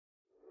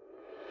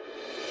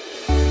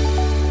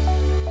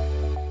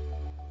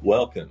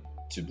Welcome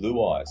to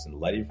Blue Eyes and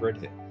Lady of Red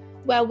Hair,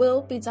 where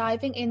we'll be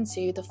diving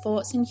into the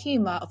thoughts and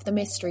humour of the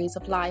mysteries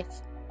of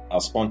life,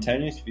 our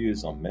spontaneous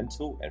views on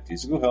mental and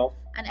physical health,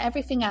 and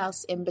everything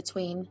else in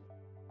between.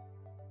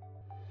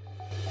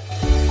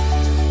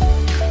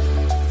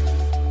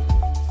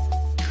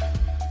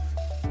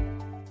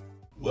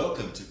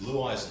 Welcome to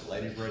Blue Eyes and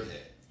Lady of Red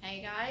Hair.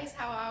 Hey guys,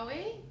 how are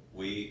we?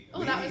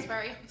 That was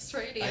very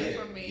Australian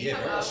from me. Yeah,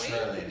 very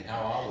Australian.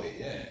 How are we?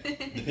 Yeah.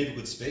 The people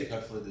could speak.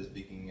 Hopefully they're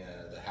speaking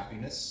the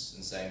happiness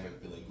and saying we're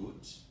feeling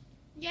good.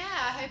 Yeah,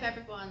 I hope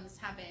everyone's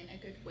having a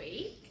good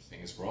week.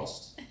 Fingers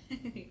crossed.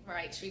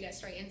 Right, should we get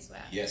straight into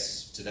it?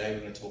 Yes, today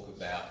we're going to talk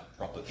about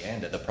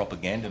propaganda, the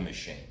propaganda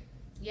machine.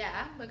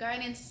 Yeah, we're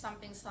going into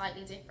something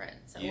slightly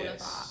different to all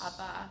of our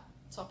other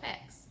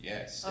topics.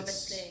 Yes.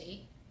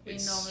 Obviously, we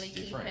normally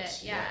keep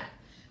it,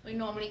 we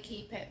normally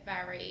keep it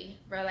very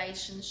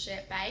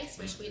relationship based,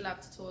 which we love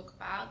to talk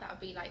about. That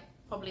would be like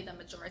probably the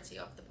majority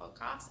of the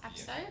podcast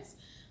episodes.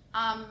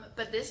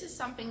 But this is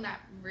something that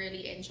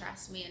really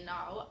interests me and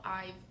Noel.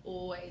 I've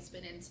always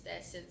been into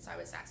this since I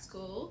was at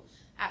school.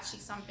 Actually,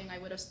 something I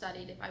would have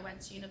studied if I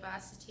went to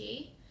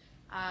university.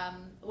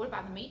 All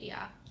about the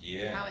media,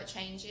 how it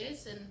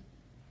changes and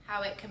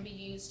how it can be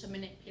used to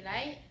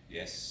manipulate.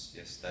 Yes,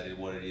 that is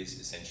what it is.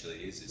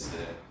 Essentially, is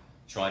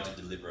trying to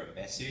deliver a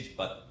message.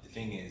 But the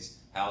thing is,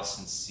 how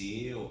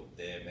sincere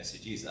their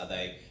message is. Are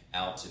they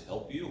out to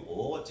help you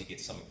or to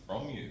get something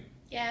from you?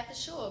 Yeah, for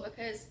sure.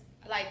 Because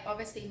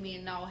obviously me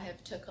and Noel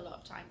have took a lot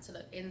of time to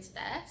look into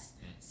this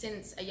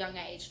since a young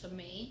age for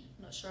me.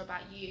 I'm not sure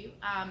about you.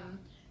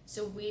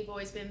 So we've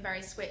always been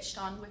very switched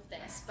on with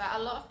this. But a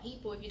lot of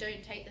people, if you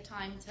don't take the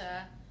time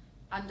to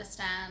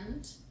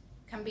understand,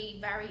 can be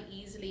very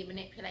easily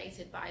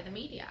manipulated by the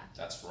media.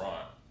 That's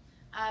right.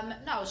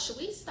 Noel, should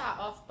we start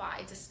off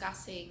by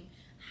discussing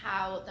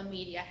how the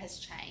media has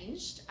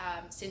changed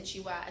since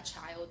you were a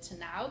child to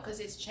now?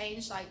 Because it's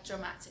changed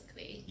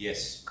dramatically.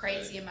 Yes.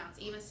 Crazy amounts,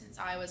 even since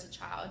I was a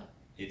child.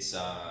 It's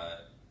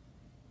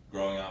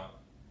growing up,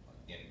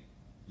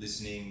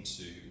 listening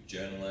to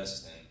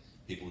journalists and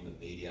people in the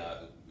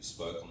media who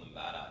spoke on the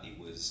matter. It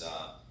was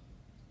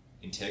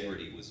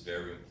integrity was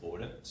very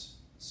important.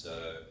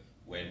 So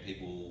when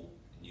people,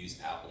 news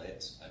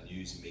outlets, a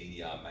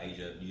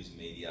major news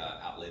media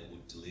outlet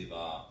would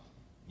deliver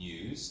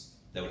news,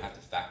 they would have to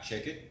fact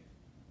check it,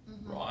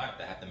 right?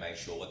 They have to make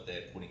sure what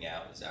they're putting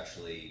out is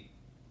actually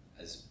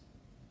as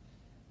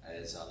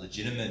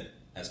legitimate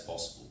as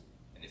possible.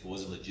 And if it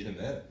wasn't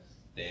legitimate,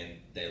 then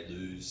they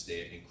lose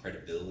their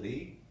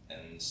credibility.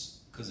 And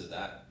because of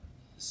that,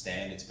 the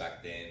standards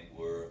back then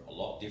were a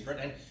lot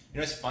different. And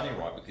it's funny,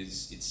 right?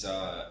 Because it's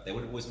they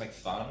would always make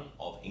fun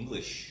of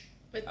English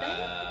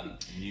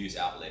news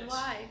outlets.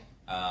 Why?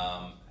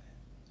 I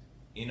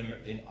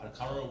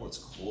can't remember what it's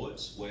called.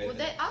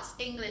 Us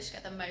English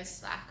get the most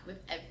slack with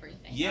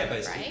everything. Yeah,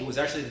 but right? It was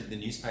actually the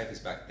newspapers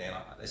back then.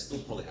 They still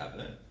probably have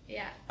it.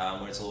 Yeah.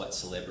 Where it's all about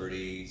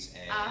celebrities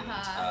and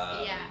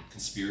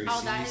conspiracies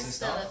and stuff. Oh, that is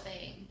still a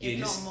thing. If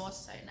not more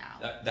so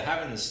now. They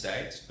have it in the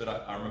States, but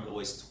I remember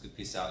always took the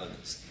piss out of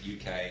the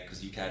UK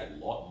because UK had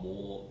a lot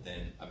more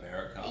than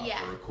America,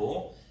 I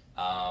recall.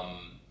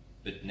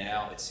 But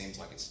now it seems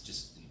like it's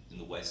just in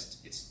the West,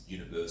 it's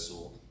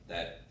universal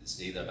that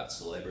it's either about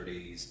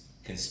celebrities,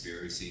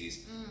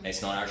 conspiracies, and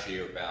it's not actually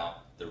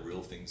about the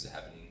real things that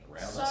are happening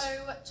around us.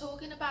 So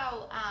talking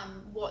about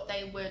what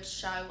they would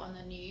show on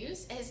the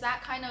news, has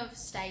that kind of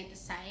stayed the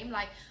same?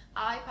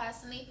 I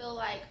personally feel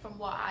like from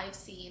what I've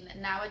seen,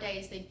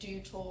 nowadays they do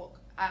talk,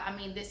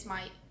 this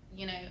might,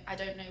 I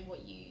don't know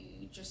what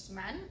you just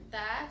meant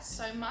there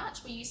so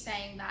much. Were you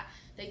saying that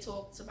they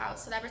talked about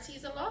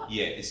celebrities a lot?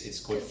 Yeah, it's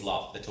called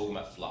fluff. They're talking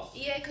about fluff.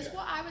 Yeah, because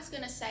what I was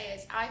going to say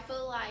is I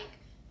feel like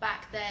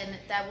back then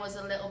there was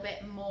a little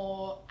bit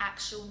more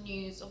actual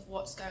news of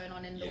what's going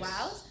on in the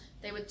world.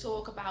 They would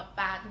talk about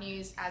bad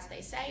news, as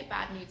they say,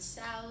 bad news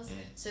sells.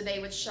 So they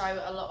would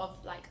show a lot of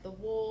the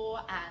war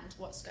and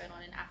what's going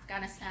on in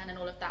Afghanistan and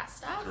all of that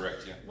stuff.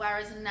 Correct, yeah.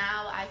 Whereas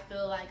now I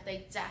feel like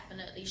they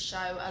definitely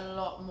show a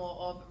lot more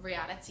of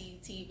reality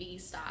TV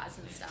stars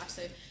and stuff.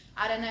 So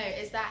I don't know,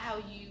 is that how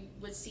you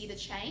would see the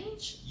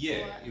change?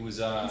 Yeah, it was...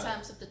 in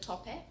terms of the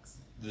topics?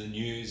 The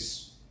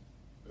news,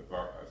 if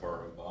I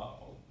remember,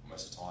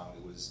 most of the time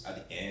it was at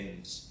the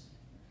end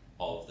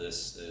of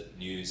this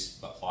news,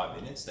 about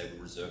 5 minutes. They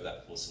would reserve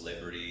that for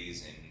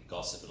celebrities and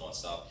gossip and all that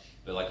stuff.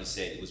 But like you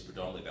said, it was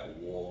predominantly about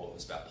war, it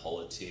was about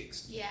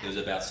politics. Yeah. It was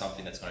about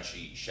something that's going to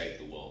actually shape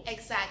the world.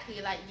 Exactly.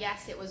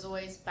 Yes, it was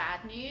always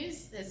bad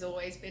news. There's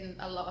always been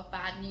a lot of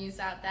bad news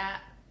out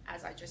there.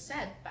 As I just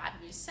said, bad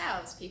news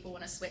sells. People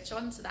want to switch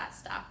on to that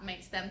stuff,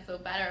 makes them feel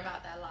better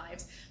about their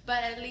lives.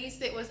 But at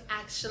least it was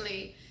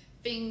actually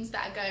things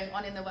that are going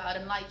on in the world,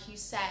 and like you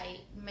say,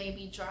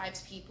 maybe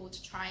drives people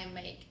to try and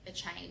make a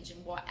change in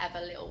whatever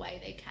little way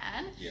they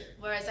can.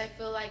 Whereas I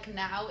feel like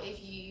now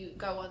if you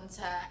go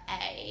onto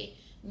a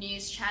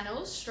news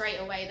channel, straight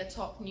away the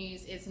top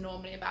news is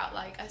normally about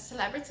a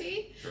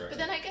celebrity. Correct. But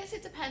then I guess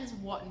it depends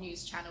what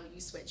news channel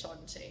you switch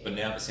on to. But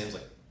now it seems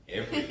like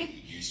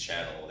every news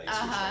channel they switch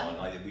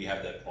on. We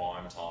have the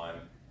prime time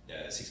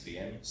 6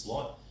 p.m.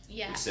 slot.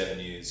 Yeah. With 7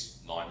 news,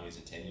 9 news,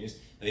 and 10 news.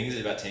 The thing is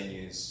about 10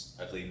 news.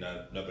 Hopefully,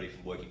 nobody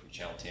from working for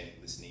Channel 10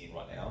 listening in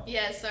right now.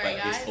 Yeah, sorry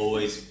but guys. It's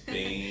always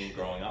been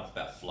growing up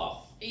about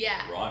fluff.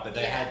 Yeah. Right, but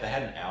they had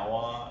an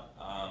hour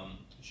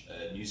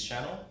news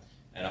channel,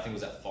 and I think it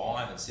was at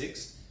 5 and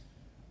 6.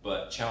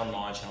 But Channel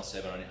 9, Channel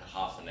 7 only had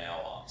half an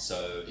hour,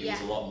 so it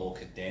was a lot more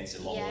condensed,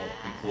 a lot more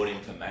important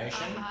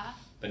information.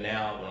 But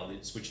now when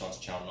I switch on to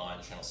Channel 9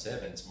 and Channel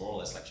 7, it's more or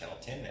less like Channel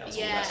 10 now. It's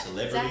all about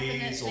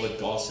celebrities, all the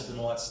gossip and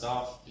all that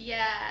stuff.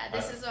 Yeah,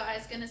 this is what I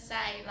was going to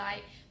say.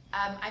 Like,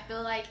 I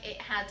feel like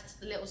it had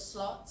little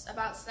slots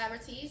about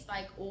celebrities,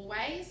 like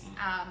always,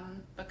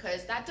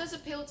 because that does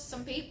appeal to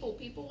some people.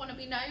 People want to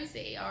be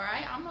nosy, all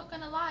right? I'm not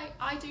going to lie.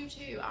 I do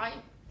too. I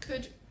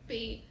could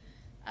be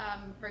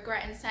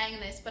regretting saying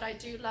this, but I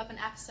do love an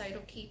episode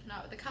of Keeping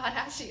Up with the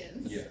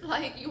Kardashians. Yeah.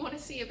 Like, you want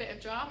to see a bit of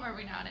drama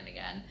every now and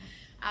again.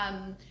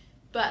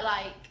 But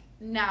like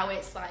now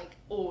it's like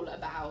all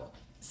about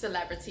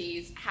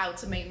celebrities, how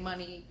to make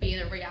money, being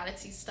a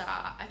reality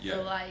star. I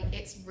feel like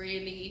it's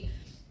really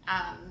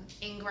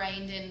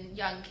ingrained in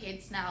young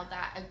kids now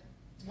that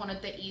one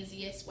of the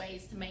easiest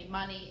ways to make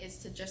money is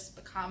to just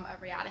become a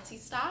reality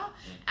star.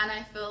 And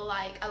I feel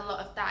like a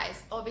lot of that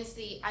is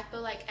obviously, I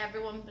feel like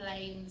everyone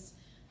blames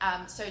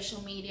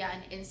social media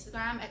and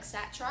Instagram,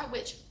 etc.,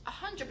 which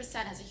 100%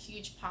 has a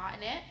huge part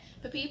in it.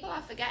 But people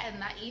are forgetting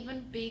that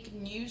even big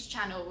news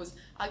channels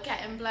are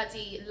getting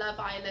bloody Love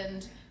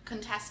Island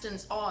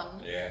contestants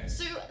on. Yeah.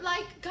 So,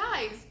 like,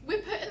 guys,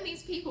 we're putting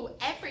these people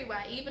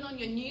everywhere, even on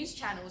your news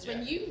channels.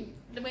 When you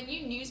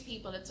news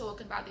people are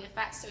talking about the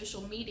effects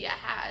social media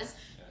has,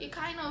 you're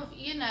kind of,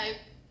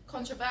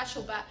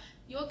 controversial, but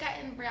you're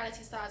getting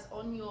reality stars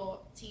on your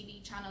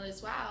TV channel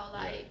as well.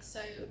 Like,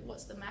 so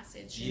what's the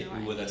message?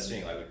 That's the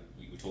thing. Like,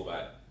 we talk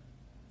about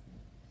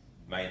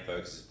main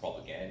focus is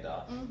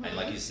propaganda, and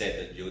like you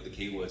said, that the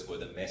keywords were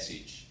the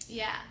message.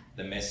 Yeah.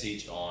 The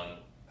message on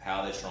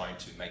how they're trying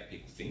to make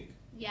people think.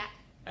 Yeah.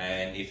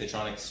 And if they're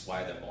trying to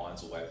sway their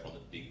minds away from the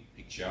big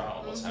picture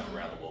on what's happening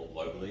around the world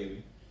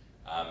globally,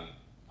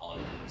 on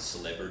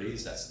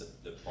celebrities, that's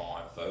the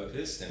prime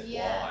focus. Then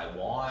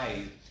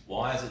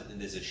why is it that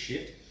there's a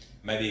shift?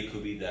 Maybe it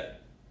could be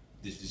that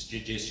this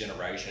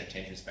generation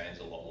attention spans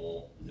are a lot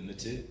more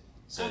limited,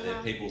 so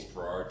that people's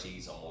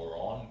priorities are more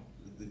on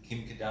the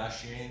Kim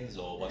Kardashians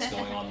or what's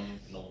going on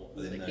in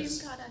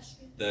those. Kim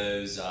Kardashian.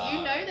 Those.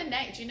 You know the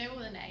name? Do you know all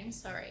the names?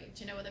 Sorry.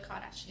 Do you know all the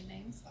Kardashian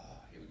names?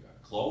 Here we go.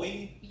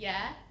 Khloe.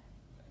 Yeah.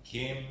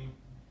 Kim.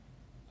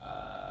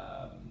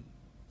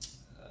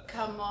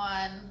 Come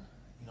on.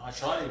 I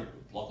try to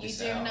block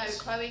this out. You do know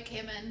Khloe,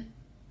 Kim, and.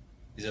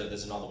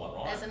 There's another one,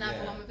 right? There's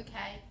another one with a K.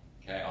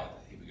 Okay,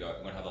 here we go.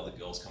 I'm going to have other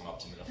girls come up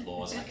to me on the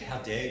floor. It's like, how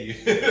dare you?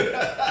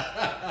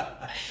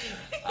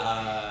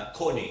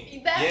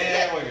 Courtney.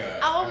 There we go.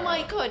 Oh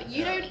my God,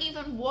 you don't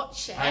even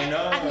watch it. I know.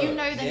 And you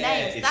know the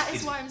names. That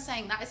is why I'm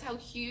saying that is how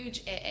huge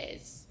it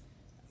is.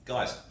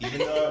 Guys, even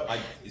though I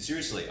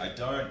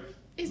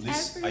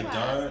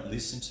don't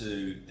listen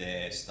to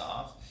their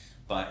stuff,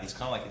 but it's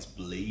kind of like it's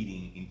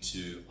bleeding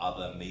into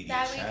other media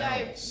channels. There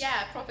we go.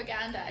 Yeah,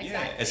 propaganda. Exactly.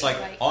 Yeah, it's like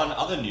on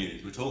other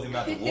news, we're talking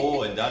about the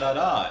war and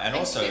and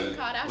also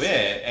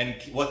and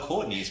what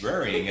Courtney's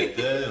wearing at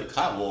the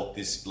catwalk.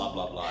 This blah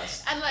blah blah.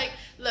 And like,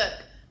 look,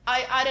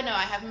 I don't know.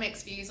 I have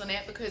mixed views on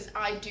it because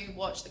I do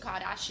watch the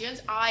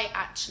Kardashians.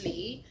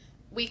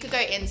 We could go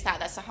into that.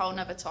 That's a whole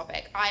nother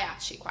topic. I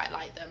actually quite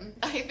like them.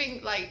 I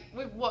think like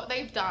with what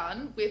they've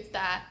done with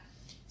their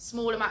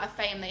small amount of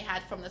fame they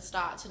had from the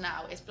start to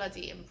now is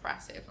bloody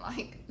impressive.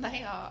 Like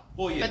they are.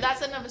 Well, yeah. But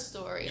that's another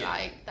story. Yeah.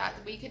 Like that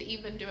we could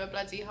even do a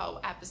bloody whole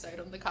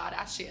episode on the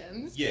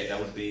Kardashians. Yeah, that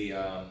would be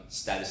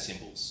status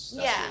symbols.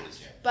 That's what it is,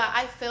 But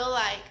I feel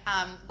like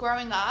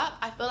growing up,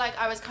 I feel like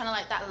I was kind of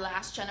like that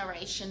last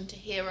generation to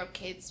hear of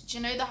kids. Do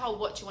you know the whole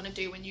what you want to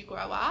do when you grow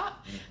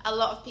up? A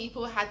lot of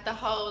people had the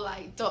whole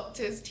like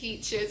doctors,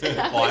 teachers, and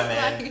I was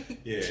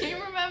like, do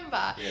you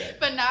remember? Yeah.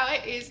 But now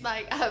it is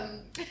like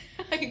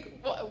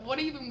like what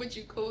even would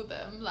you call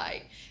them?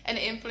 Like an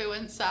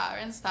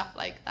influencer and stuff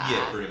like that.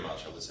 Yeah, pretty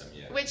much. I would say,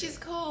 Which is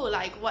cool.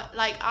 Like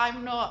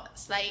I'm not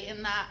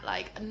slating that.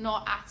 Like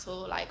not at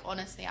all. Like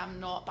honestly, I'm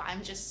not. But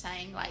I'm just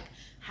saying like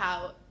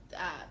how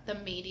the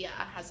media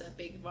has a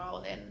big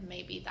role in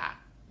maybe that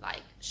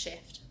like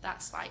shift,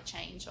 that slight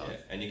change of. Yeah,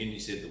 and again, you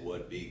said the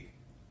word big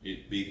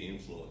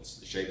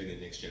influence, shaping the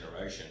next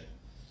generation,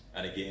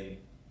 and again,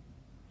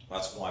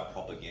 that's why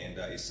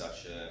propaganda is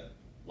such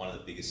one of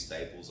the biggest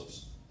staples of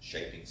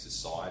shaping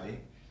society.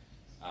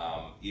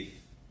 If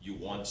you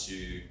want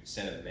to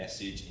send a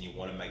message and you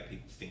want to make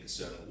people think a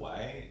certain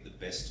way, the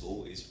best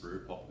tool is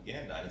through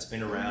propaganda. And it's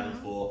been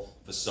around for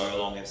so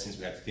long, ever since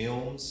we had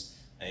films,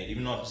 and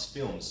even not just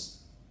films.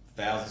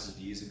 Thousands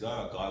of years ago,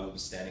 a guy would be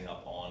standing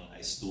up on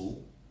a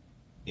stool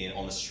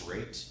on the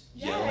street,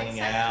 yelling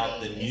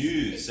out the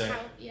news.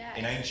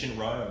 In ancient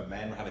Rome, a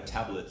man would have a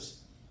tablet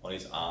on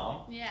his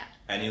arm. Yeah.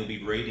 And he'll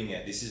be reading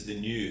it. This is the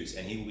news,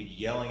 and he will be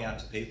yelling out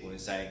to people and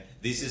saying,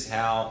 "This is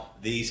how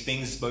these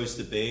things are supposed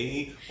to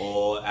be,"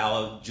 or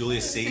 "Our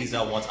Julius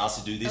Caesar wants us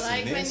to do this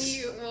like and this."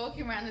 when you're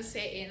walking around the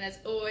city and there's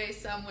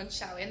always someone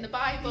shouting the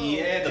Bible.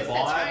 Yeah, the 'cause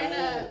Bible.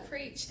 They're trying to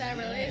preach their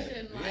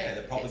religion.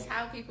 Like, it's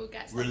how people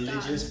get stuff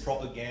religious done.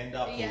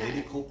 propaganda,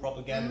 political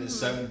propaganda. There's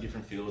so many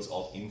different fields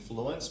of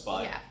influence,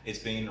 but it's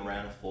been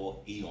around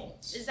for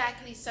eons.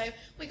 Exactly. So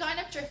we kind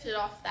of drifted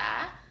off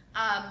there.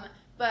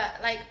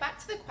 But like back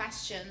to the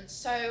question.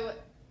 So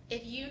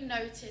if you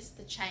notice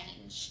the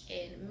change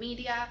in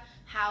media,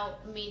 how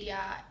media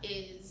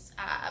is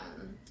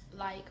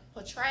like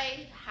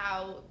portrayed,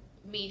 how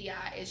media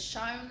is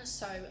shown.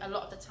 So a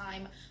lot of the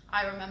time,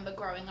 I remember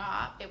growing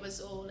up, it was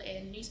all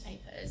in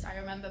newspapers. I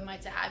remember my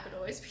dad would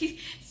always be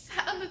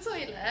sat on the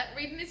toilet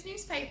reading his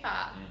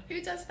newspaper.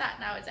 Who does that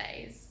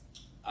nowadays?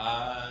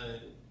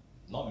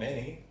 Not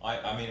many.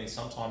 I mean,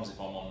 sometimes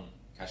if I'm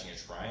catching a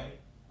train,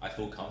 I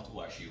feel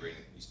comfortable actually reading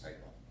the newspaper.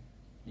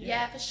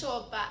 Yeah, for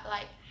sure. But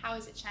like, how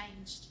has it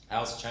changed?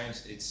 How it's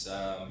changed? It's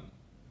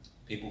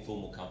people feel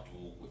more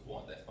comfortable with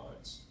their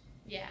phones.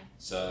 Yeah.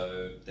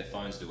 So their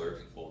phones do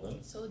everything for them.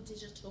 It's all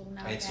digital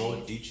nowadays. It's all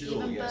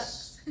digital, even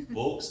yes.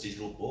 Books.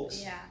 Digital books.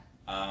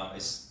 Yeah.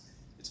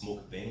 It's more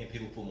convenient.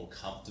 People feel more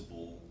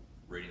comfortable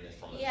reading it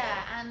from their phone.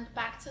 Yeah, and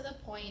back to the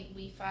point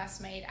we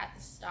first made at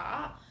the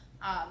start.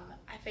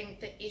 I think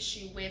the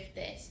issue with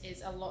this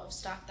is a lot of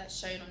stuff that's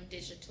shown on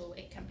digital,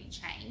 it can be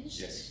changed,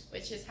 yes.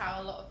 Which is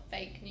how a lot of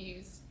fake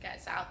news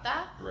gets out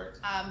there. Correct.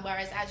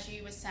 Whereas, as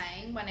you were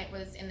saying, when it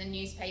was in the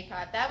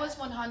newspaper, there was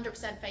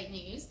 100% fake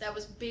news. There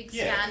was big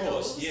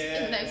scandals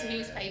in those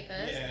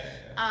newspapers.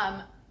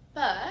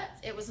 But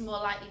it was more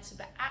likely to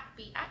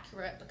be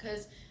accurate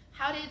because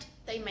how did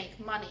they make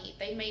money?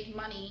 They made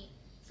money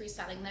through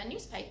selling their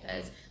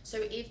newspapers. So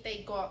if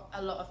they got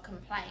a lot of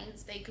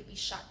complaints, they could be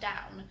shut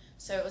down.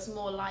 So it was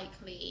more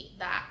likely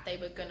that they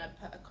were going to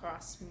put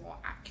across more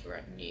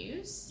accurate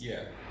news.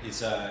 Yeah,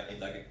 it's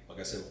like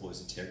I said before,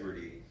 it's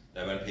integrity.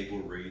 That when people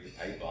read the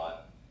paper,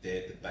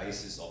 the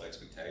basis of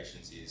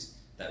expectations is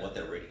that what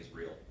they're reading is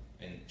real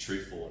and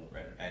truthful,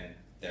 and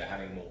they're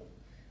having more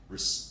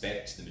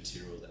respect to the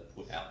material that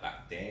put out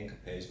back then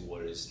compared to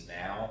what it is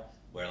now,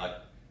 where like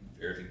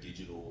everything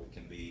digital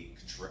can be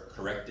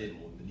corrected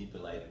or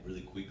manipulated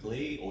really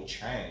quickly or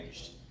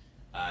changed.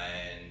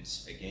 And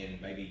again,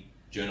 maybe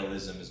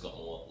journalism has got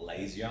more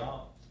lazier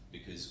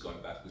because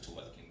going back, we talk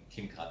about the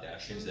Kim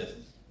Kardashians,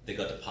 they've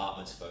got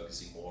departments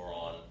focusing more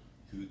on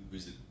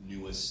who's the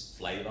newest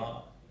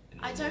flavor.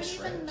 I don't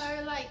even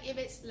know like if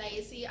it's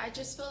lazy. I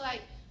just feel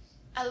like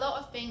a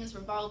lot of things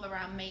revolve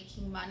around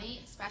making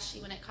money,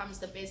 especially when it comes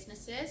to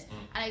businesses.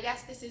 And I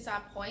guess this is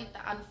our point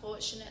that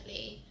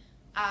unfortunately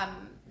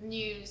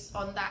news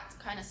on that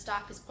kind of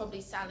stuff is probably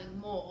selling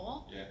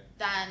more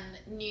than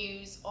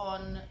news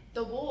on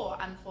the war,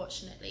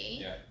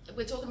 unfortunately.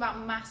 We're talking about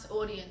mass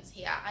audience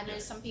here. I know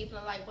some people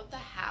are like, what the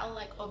hell?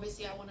 Like,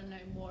 obviously I want to know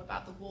more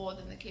about the war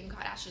than the Kim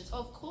Kardashians.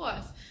 Of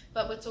course,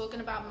 but we're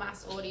talking about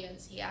mass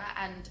audience here,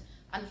 and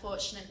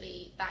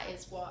unfortunately that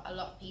is what a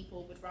lot of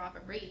people would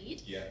rather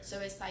read. So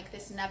it's like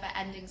this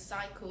never-ending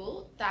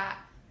cycle that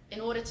in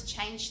order to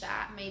change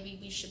that, maybe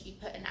we should be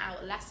putting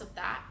out less of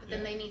that, but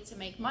then they need to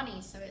make money,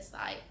 so it's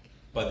like...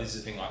 But this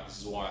is the thing, like, this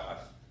is why I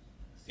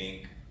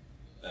think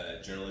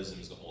journalism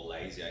has got more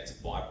lazy. It's a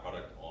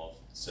byproduct of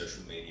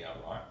social media,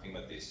 right? Think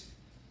about this.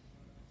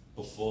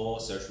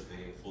 Before social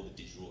media, before the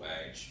digital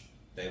age,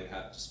 they would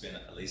have to spend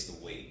at least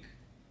a week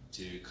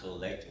to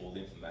collect all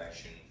the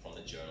information from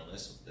the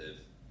journalists if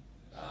they've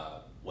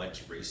went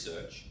to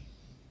research,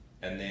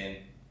 and then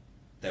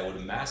they would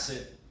amass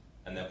it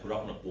and they'll put it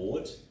up on a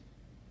board,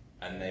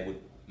 and they would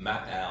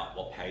map out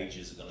what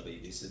pages are going to be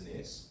this and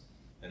this,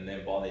 and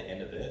then by the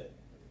end of it,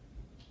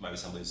 maybe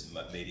somebody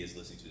in media is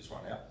listening to this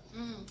right now.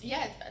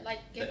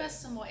 Give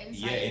us some more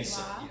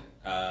insight.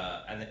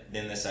 And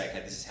then they say, okay,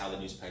 this is how the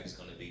newspaper is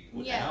going to be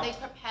put out. They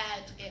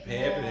prepared it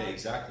more.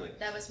 Exactly.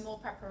 There was more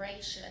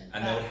preparation.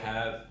 And they would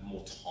have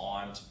more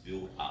time to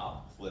build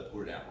up before they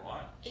put it out,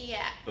 right?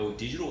 Yeah. But with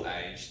digital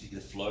age,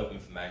 the flow of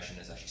information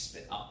has actually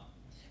sped up,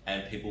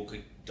 and people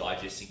could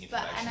digesting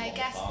information and I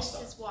guess faster.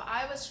 This is what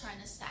I was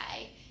trying to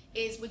say,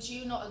 is would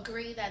you not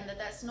agree then that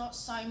that's not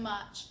so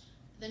much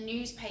the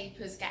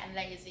newspapers getting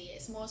lazy,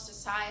 it's more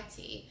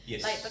society,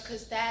 like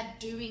because they're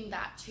doing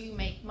that to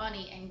make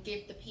money and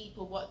give the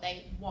people what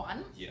they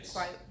want,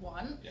 quote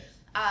want.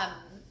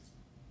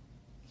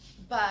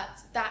 But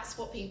that's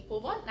what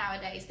people want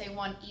nowadays. They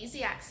want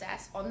easy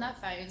access on their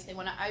phones. They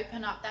want to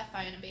open up their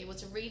phone and be able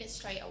to read it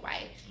straight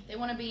away. They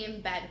want to be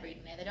in bed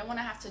reading it. They don't want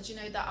to have to, do you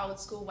know, the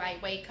old school way,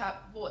 wake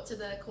up, walk to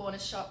the corner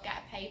shop, get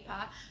a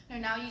paper. No,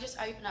 now you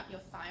just open up your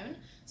phone.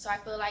 So I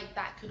feel like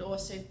that could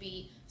also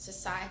be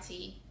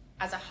society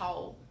as a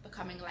whole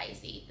becoming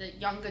lazy, the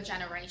younger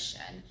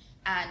generation,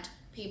 and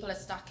people are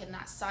stuck in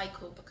that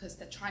cycle because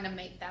they're trying to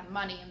make their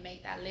money and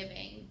make their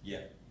living.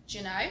 Do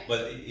you know?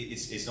 But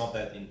it's not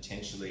that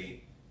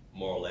intentionally,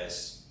 more or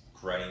less,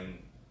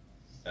 creating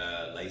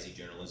lazy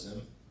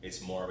journalism.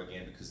 It's more of,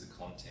 again, because the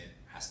content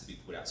has to be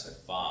put out so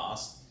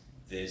fast,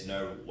 there's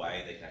no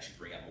way they can actually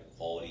bring out more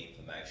quality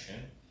information.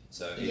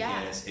 So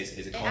again, it's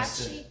a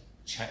constant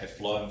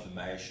flow of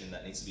information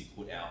that needs to be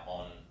put out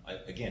on,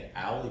 again,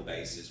 hourly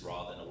basis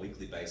rather than a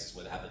weekly basis,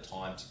 where they have the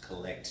time to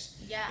collect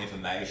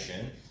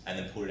information and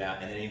then put it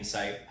out, and then even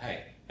say,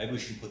 hey, maybe we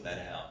should put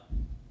that out.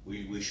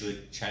 We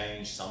should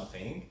change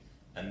something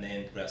and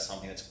then put out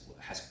something that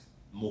has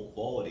more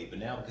quality. But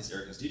now, because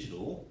everything's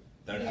digital,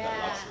 they don't have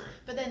that luxury.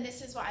 But then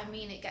this is what I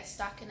mean, it gets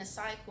stuck in a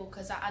cycle,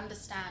 because I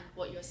understand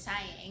what you're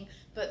saying,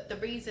 but the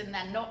reason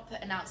they're not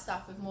putting out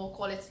stuff with more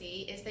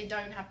quality is they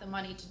don't have the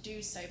money to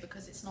do so,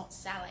 because it's not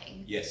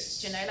selling.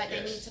 Yes. Do you know, like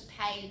they need to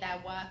pay their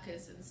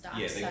workers and stuff.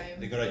 Yeah,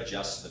 they've got to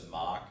adjust the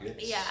market.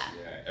 Yeah.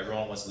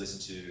 Everyone wants to listen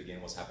to,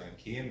 again, what's happening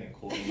with Kim and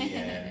Courtney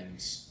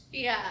and...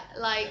 So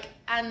I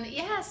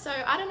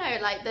don't know,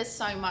 like there's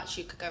so much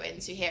you could go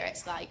into here.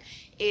 It's like,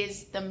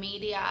 is the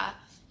media,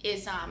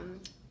 is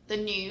the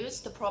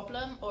news the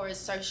problem, or is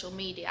social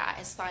media?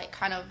 It's like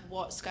kind of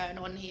what's going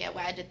on here.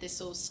 Where did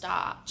this all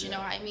start? Do you know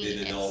what I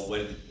mean?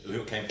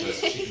 Who came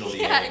first, chicken or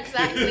the egg? Yeah,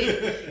 exactly.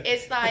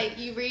 It's like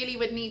you really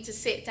would need to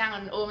sit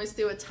down and almost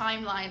do a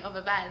timeline of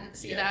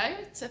events, you know,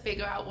 to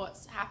figure out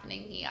what's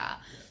happening here.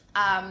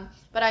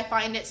 But I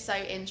find it so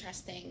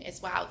interesting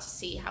as well to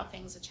see how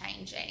things are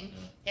changing.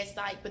 It's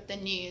like with the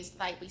news,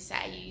 like we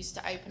say, you used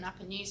to open up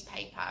a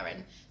newspaper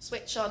and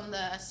switch on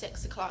the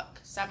 6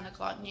 o'clock, 7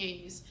 o'clock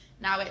news.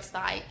 Now it's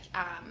like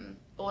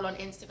all on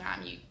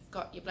Instagram. You've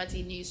got your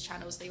bloody news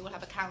channels. They all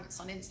have accounts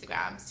on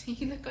Instagram. So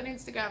you look on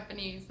Instagram for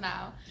news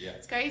now. Yeah.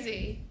 It's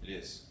crazy. It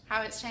is.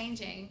 How it's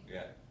changing.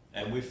 Yeah.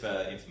 And with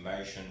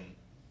information,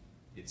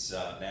 it's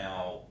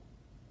now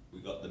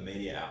we've got the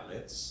media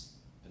outlets.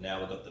 But now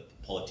we've got the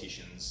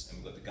politicians and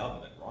we've got the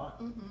government, right?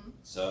 Mm-hmm.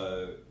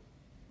 So,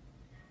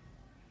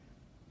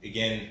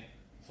 again,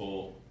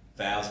 for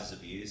thousands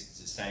of years,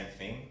 it's the same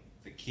thing.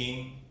 If a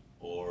king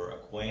or a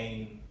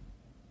queen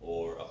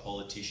or a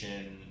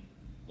politician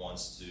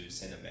wants to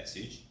send a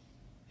message,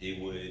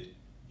 he would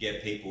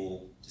get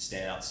people to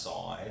stand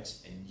outside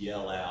and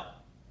yell out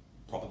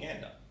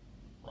propaganda,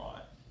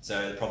 right?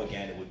 So the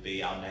propaganda would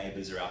be our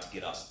neighbours are out to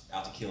get us,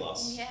 out to kill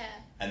us. Yeah.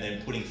 And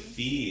then putting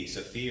fear.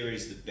 So fear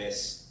is the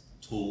best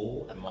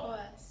tool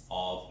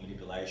of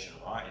manipulation,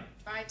 right?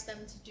 It drives them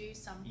to do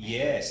something.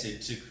 Yeah, so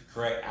to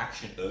create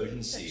action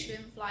urgency. Puts you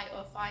in flight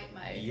or fight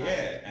mode.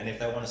 Yeah, and if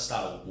they want to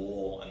start a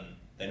war and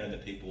they know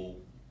that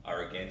people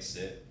are against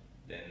it,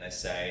 then they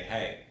say,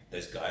 hey,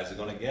 those guys are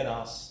going to get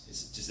us.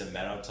 It's just a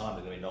matter of time.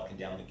 They're going to be knocking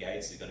down the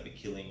gates. They're going to be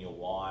killing your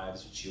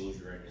wives, your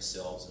children,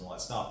 yourselves, and all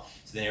that stuff.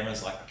 So then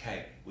everyone's like,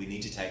 okay, we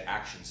need to take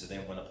action. So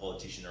then when a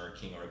politician or a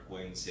king or a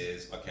queen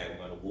says, okay,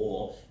 we're going to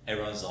war,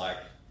 everyone's like,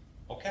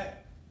 okay,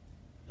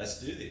 let's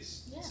do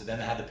this. Yeah. So then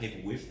they have the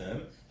people with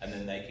them, and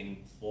then they can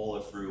follow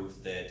through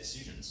with their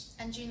decisions.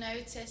 And you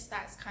notice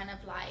that's kind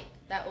of like,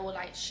 they're all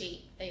like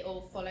sheep. They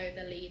all follow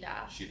the leader.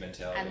 Sheep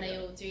mentality. And they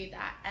all do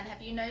that. And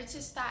have you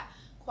noticed that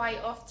quite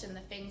often the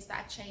things that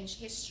have changed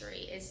history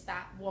is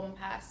that one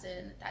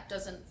person that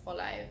doesn't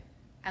follow,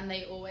 and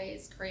they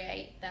always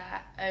create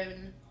their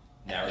own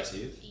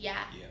narrative.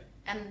 Yeah.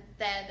 And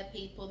they're the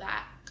people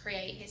that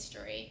create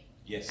history.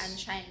 Yes.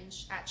 And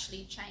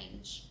actually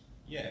change.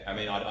 Yeah, I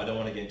mean, I don't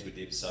want to get into a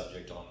deep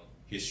subject on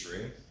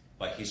history,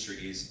 but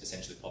history is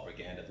essentially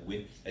propaganda.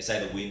 They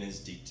say the winners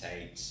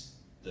dictate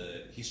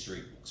the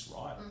history books,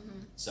 right?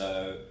 Mm-hmm.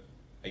 So,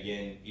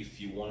 again, if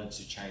you wanted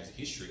to change the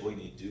history, all you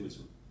need to do is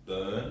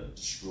burn,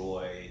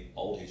 destroy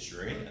old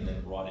history, and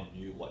then write a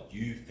new, what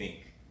you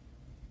think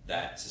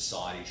that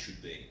society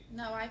should be.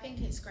 No, I think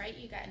it's great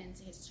you're getting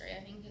into history.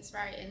 I think it's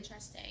very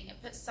interesting.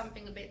 It puts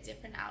something a bit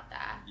different out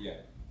there.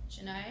 Yeah. Do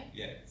you know?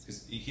 Yeah,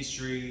 because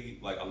history,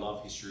 like I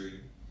love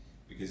history,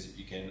 because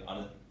you can,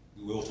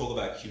 we'll talk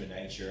about human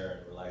nature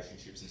and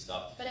relationships and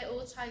stuff. But it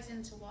all ties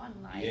into one,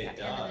 like at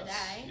the end of the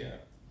day. Yeah.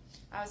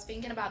 I was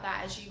thinking about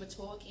that as you were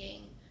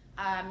talking.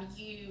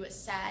 You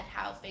said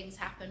how things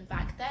happened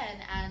back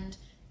then, and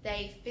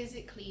they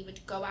physically would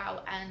go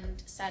out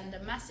and send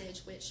a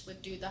message which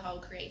would do the whole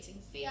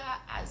creating fear,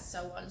 as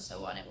so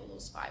on, it will all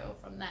spiral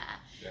from there.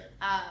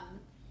 Yeah.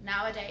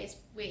 Nowadays,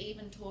 we're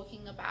even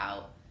talking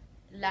about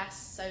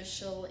less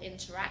social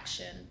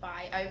interaction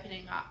by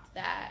opening up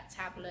their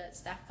tablets,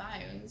 their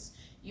phones.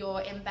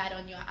 You're in bed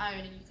on your own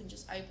and you can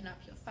just open up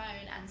your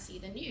phone and see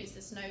the news.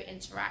 There's no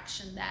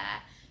interaction there.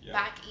 Yeah.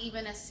 Back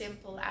even as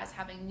simple as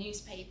having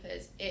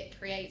newspapers, it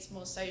creates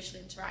more social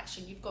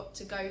interaction. You've got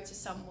to go to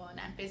someone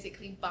and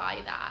physically buy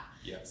that.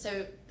 Yeah.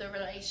 So the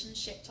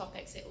relationship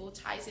topics, it all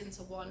ties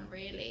into one,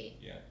 really.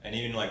 Yeah, and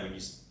even like when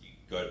you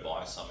go to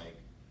buy something,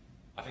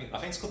 I think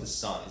it's called the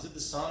Sun. Is it the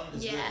Sun?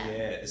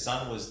 Yeah, the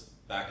Sun was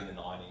back in the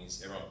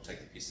 90s. Everyone would take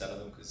the piss out of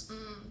them because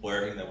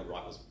everything they would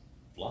write was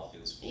fluff.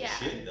 It was full of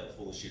shit. They were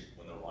full of shit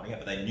when they were writing it,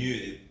 but they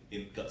knew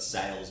it got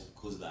sales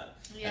because of that.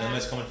 Yeah. And the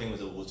most common thing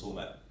was that we were talking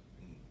about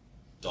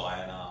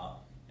Diana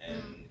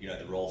and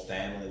the royal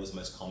family was the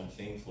most common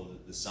thing for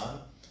the Sun.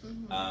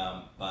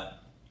 Mm-hmm.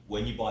 But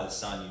when you buy the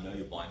Sun, you know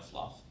you're buying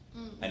fluff.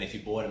 Mm-hmm. And if you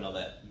bought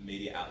another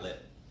media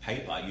outlet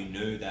paper, you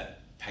knew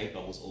that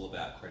paper was all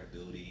about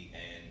credibility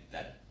and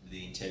that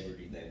the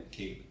integrity they would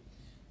keep.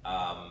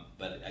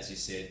 But as you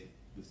said,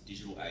 with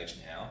digital age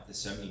now, there's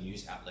so many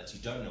news outlets,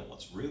 you don't know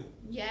what's real.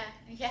 Yeah,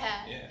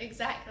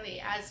 exactly.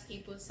 As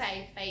people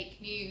say, fake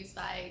news.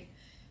 Like,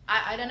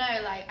 I don't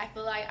know. Like, I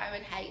feel like I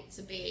would hate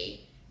to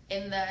be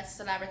in the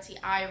celebrity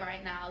eye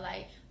right now.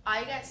 Like,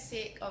 I get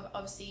sick of,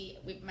 obviously,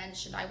 we've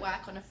mentioned I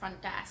work on a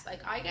front desk.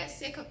 Like, I get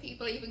sick of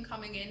people even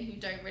coming in who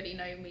don't really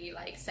know me,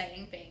 like,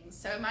 saying things.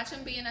 So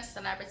imagine being a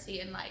celebrity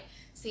and, like,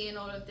 seeing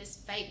all of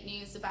this fake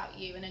news about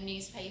you in a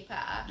newspaper.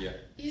 Yeah.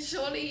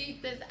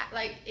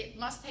 Like, it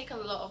must take a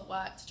lot of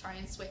work to try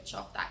and switch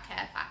off that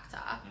care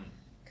factor.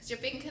 Because you're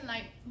thinking,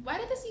 like, where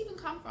did this even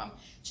come from?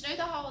 Do you know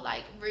the whole,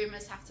 like,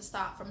 rumours have to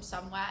start from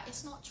somewhere?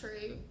 It's not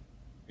true.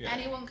 Yeah.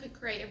 Anyone could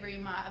create a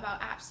rumour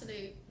about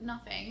absolute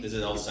nothing. There's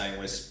an old saying,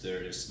 where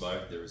there is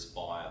smoke, there is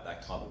fire,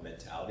 that kind of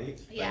mentality.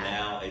 But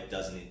now that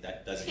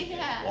doesn't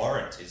even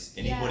warrant.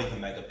 Anybody can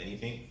make up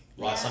anything,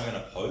 write something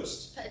on a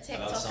post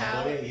about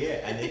somebody,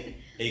 and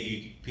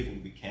people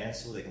can be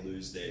cancelled, they can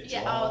lose their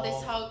job.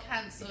 This whole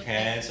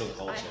cancel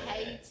culture. I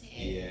hate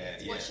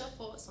it. What's your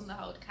thoughts on the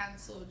whole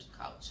cancelled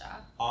culture?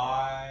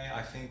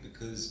 I think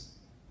because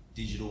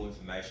digital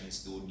information is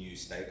still a new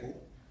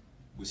staple,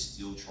 we're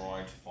still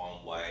trying to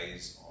find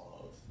ways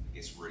of, I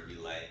guess,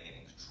 regulating it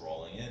and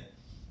controlling it.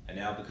 And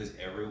now because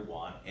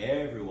everyone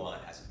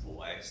has a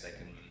voice, they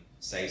can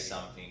say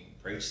something,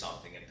 preach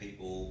something, and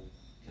people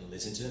can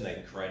listen to them. They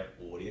can create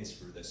an audience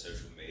through their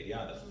social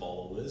media, their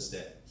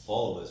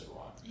followers,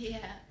 right? Yeah.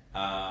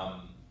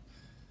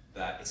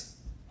 That it's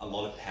a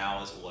lot of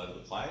powers all over the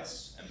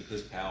place, and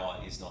because power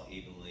is not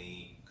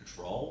evenly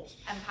controlled.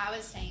 And power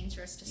is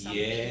dangerous to some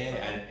people.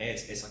 Yeah, and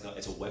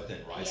it's a weapon,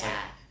 right?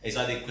 It's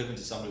like the equivalent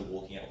to somebody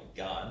walking out with a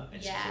gun and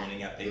just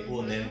pointing at people,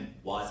 and then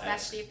one.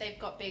 Especially if they've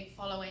got big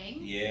following.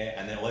 Yeah,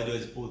 and then all they do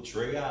is pull the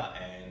trigger,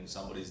 and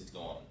somebody's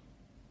gone.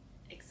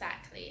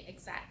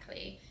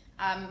 Exactly.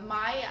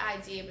 My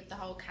idea with the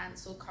whole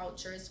cancel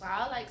culture as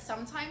well, like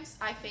sometimes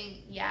I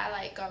think,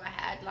 like go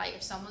ahead, like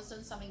if someone's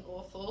done something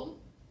awful,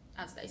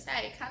 as they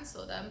say,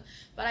 cancel them.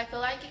 But I feel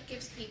like it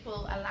gives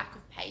people a lack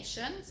of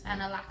patience and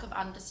a lack of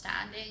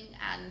understanding.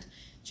 And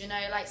do you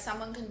know, like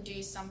someone can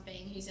do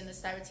something who's in the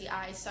celebrity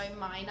eye so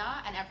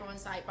minor, and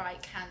everyone's like,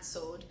 right,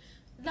 cancelled.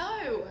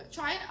 No,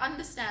 try and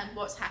understand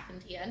what's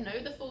happened here. Know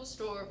the full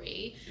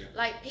story. Yeah.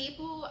 Like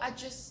people are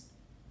just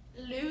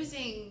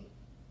losing.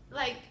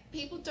 Like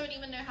people don't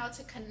even know how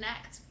to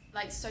connect.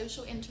 Like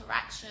social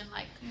interaction,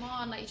 like come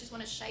on, like you just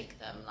want to shake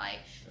them. Like,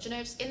 do you know,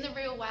 if in the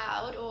real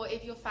world, or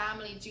if your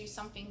family do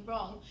something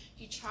wrong,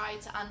 you try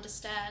to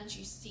understand,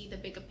 you see the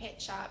bigger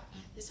picture.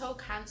 This whole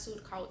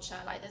cancelled culture,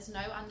 like there's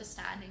no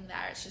understanding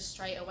there. It's just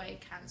straight away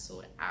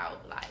cancelled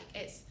out. Like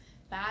it's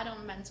bad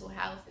on mental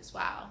health as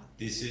well.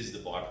 This is the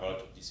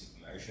byproduct of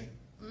disinformation.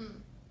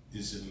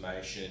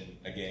 Disinformation,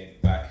 again,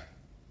 back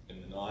in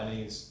the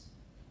 90s,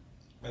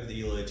 maybe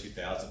the early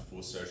 2000s,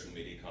 before social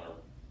media kind of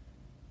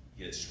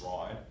hit its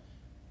stride,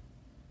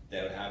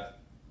 they would have,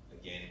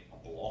 again,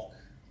 a block,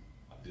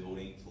 a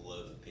building full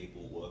of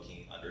people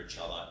working under each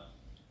other.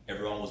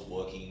 Everyone was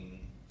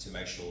working to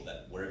make sure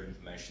that whatever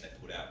information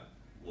they put out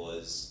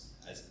was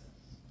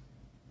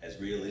as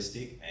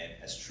realistic and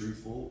as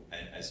truthful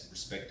and as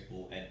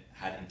respectable and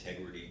had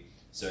integrity,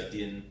 so it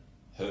didn't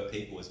hurt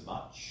people as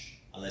much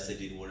unless they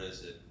did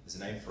there's a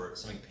name for it,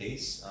 something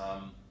peace.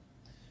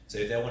 So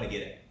if they want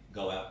to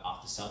go out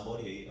after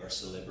somebody or a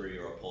celebrity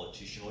or a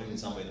politician or even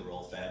somebody in the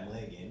royal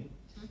family again,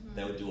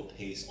 they would do a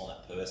piece on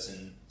that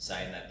person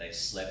saying that they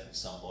slept with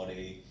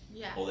somebody,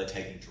 or they're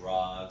taking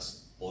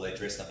drugs, or they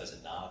dressed up as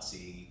a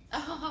Nazi.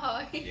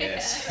 Oh, yeah.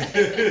 Yes.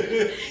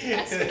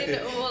 That's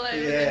been all over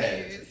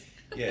the news.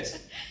 Yes.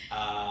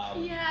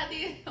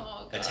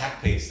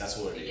 Attack piece, that's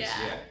what it is.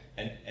 Yeah.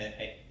 And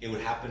it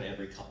would happen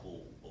every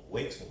couple of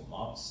weeks or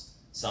months,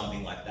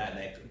 something like that.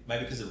 And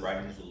maybe because the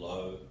ratings were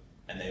low,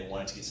 and they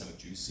wanted to get something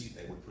juicy,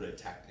 they would put an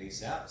attack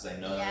piece out because they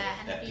know that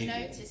and have you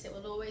noticed it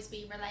will always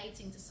be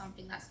relating to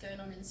something that's going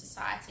on in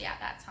society at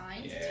that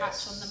time, to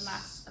touch on the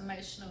mass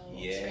emotional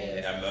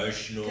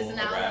emotional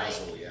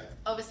arousal,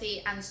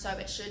 obviously, and so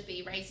it should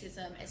be.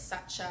 Racism is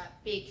such a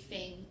big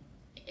thing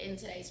in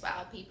today's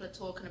world. People are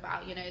talking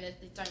about, you know, they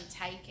don't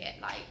take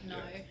it, like,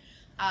 no.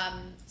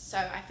 So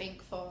I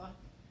think for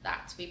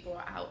that to be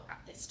brought out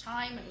at this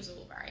time, it was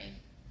all very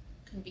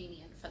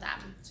convenient for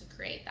them to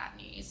create that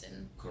news.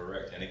 And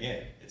correct. And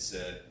again, it's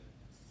a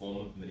form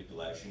of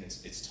manipulation.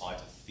 It's tied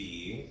to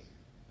fear.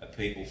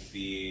 People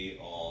fear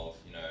of,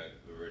 you know,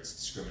 whether it's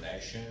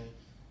discrimination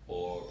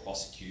or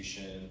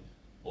prosecution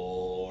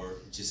or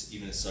just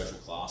even the social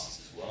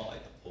classes as well,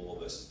 like the poor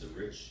versus the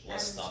rich. All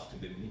that stuff can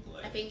be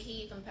manipulated. I think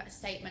he even put a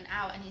statement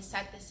out, and he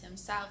said this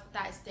himself,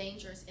 that is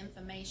dangerous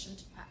information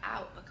to put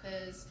out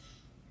because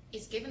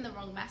it's given the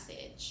wrong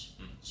message.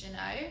 Do you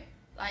know?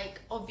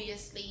 Like,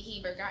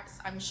 obviously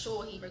I'm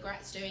sure he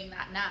regrets doing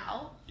that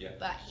now,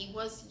 but he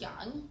was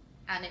young,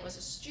 and it was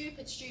a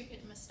stupid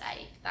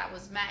mistake that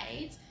was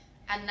made,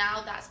 And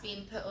now that's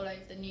being put all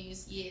over the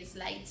news years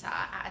later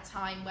at a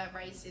time where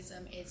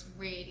racism is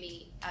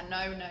really a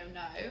no.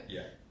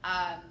 Yeah.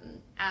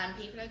 And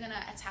people are going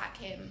to attack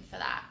him for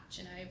that,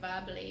 you know,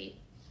 verbally.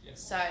 Yeah.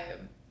 So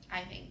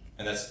I think.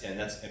 And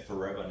that's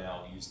forever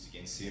now used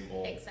against him.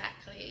 Or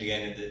exactly.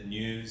 Again, the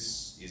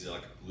news is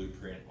like a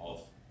blueprint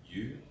of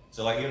you.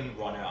 So like even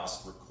right now,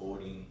 us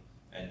recording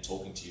and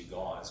talking to you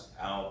guys,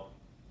 our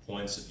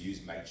points of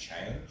views may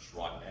change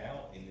right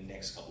now in the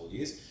next couple of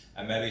years,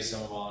 and maybe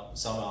some of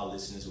our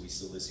listeners will be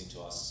still listening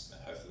to us,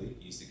 hopefully,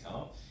 years to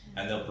come,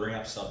 and they'll bring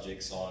up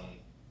subjects on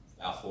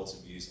our thoughts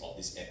and views of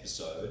this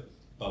episode,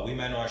 but we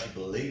may not actually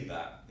believe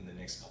that in the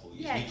next couple of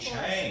years. We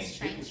change,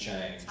 people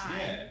change,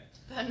 yeah.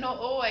 But not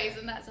always,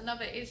 and that's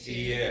another issue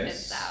in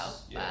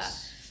itself.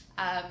 Yes.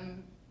 But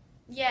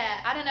yeah,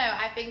 I don't know.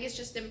 I think it's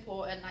just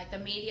important. Like the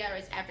media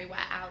is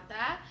everywhere out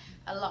there.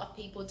 A lot of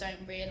people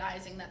don't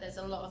realizing that there's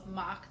a lot of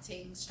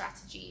marketing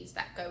strategies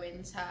that go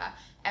into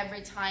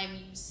every time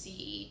you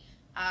see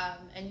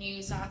a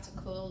news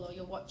article or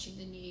you're watching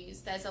the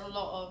news. There's a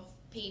lot of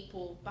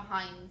people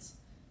behind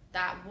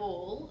that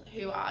wall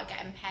who are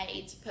getting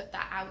paid to put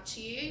that out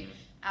to you.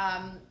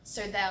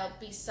 So there'll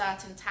be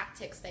certain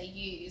tactics they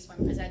use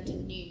when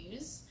presenting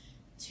news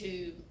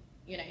to,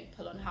 you know,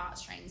 pull on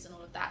heartstrings and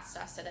all of that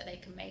stuff so that they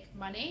can make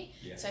money.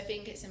 Yeah. So I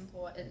think it's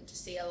important to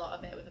see a lot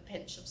of it with a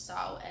pinch of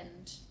salt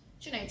and,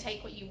 you know,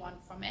 take what you want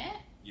from it.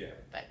 Yeah.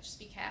 But just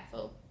be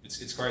careful.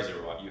 It's crazy,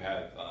 right? You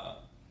have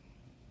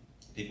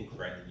people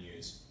create the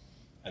news,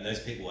 and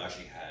those people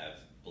actually have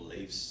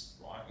beliefs,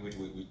 right? Which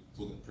we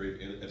talked in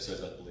previous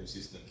episodes about belief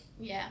systems.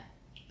 Yeah.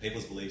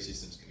 People's belief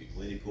systems can be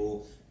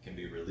political, can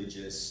be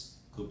religious,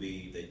 could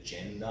be their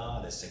gender,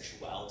 their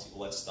sexuality,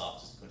 all that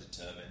stuff is going to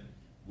determine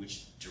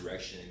which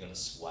direction they're going to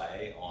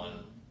sway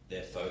on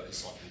their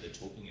focus on who they're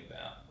talking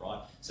about,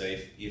 right? So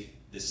if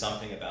there's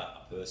something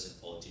about a person,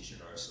 politician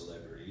or a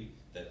celebrity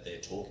that they're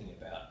talking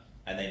about,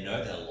 and they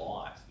know their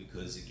life,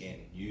 because again,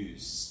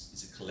 news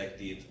is a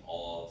collective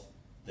of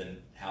them,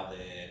 how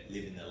they're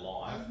living their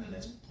life, and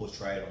that's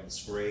portrayed on the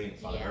screen in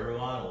front of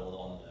everyone, or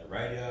on the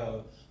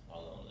radio,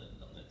 on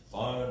the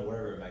phone,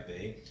 whatever it may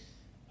be.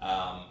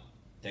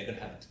 They're going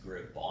to have a degree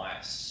of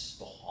bias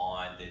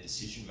behind their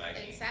decision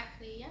making.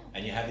 Exactly, yeah.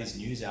 And you have these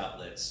news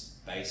outlets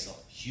based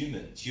off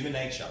human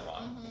nature,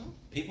 right?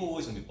 People are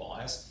always going to be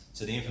biased,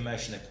 so the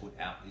information they put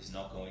out is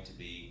not going to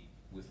be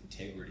with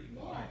integrity,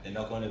 right? They're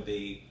not going to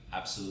be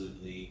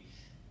absolutely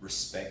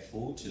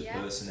respectful to the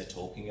person they're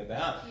talking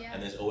about,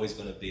 and there's always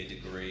going to be a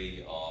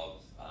degree of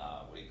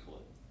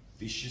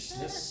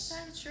viciousness.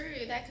 That's so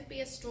true. There could be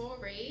a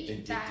story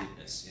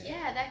vindictiveness.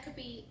 There could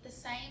be the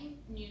same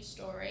news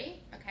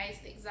story. Okay,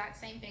 so the exact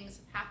same things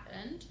have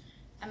happened.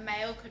 A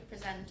male could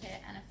present it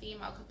and a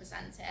female could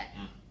present it.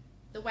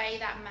 The way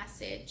that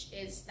message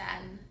is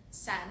then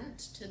sent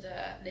to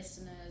the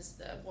listeners,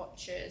 the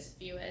watchers,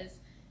 viewers,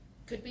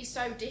 could be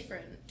so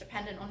different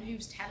depending on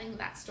who's telling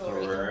that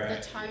story.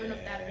 The tone of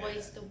their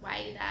voice, the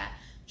way they're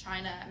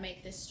trying to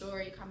make this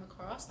story come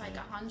across, like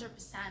 100%,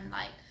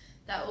 like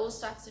they're all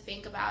stuff to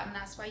think about, and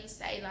that's why you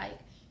say like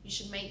you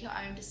should make your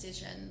own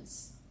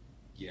decisions.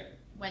 Yeah.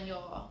 When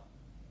you're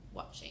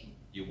watching.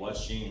 You're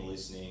watching,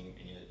 listening,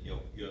 and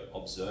you're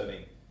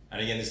observing.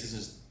 And again, this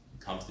isn't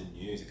comes to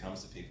news. It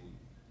comes to people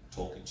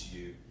talking to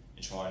you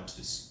and trying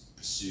to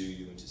pursue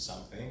you into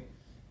something.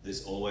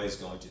 There's always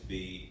going to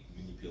be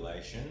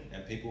manipulation,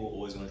 and people are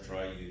always going to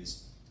try to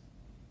use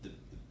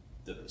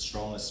the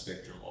strongest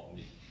spectrum of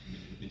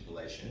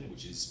manipulation,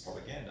 which is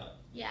propaganda.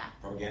 Yeah.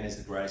 Propaganda is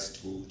the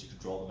greatest tool to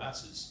control the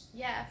masses.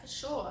 Yeah, for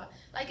sure.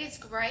 Like, it's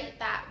great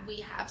that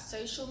we have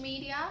social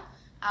media,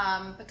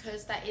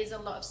 because there is a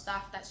lot of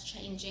stuff that's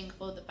changing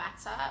for the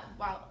better.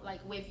 While,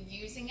 like, with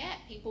using it,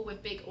 people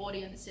with big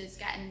audiences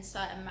getting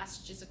certain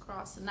messages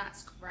across, and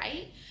that's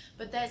great.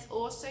 But there's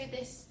also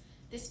this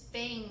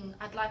thing,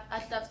 I'd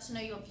love to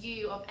know your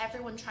view of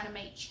everyone trying to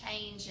make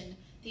change and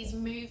these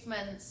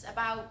movements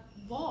about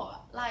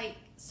what? Like,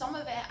 some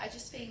of it, I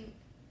just think,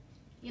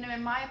 you know,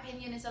 in my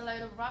opinion, is a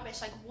load of rubbish.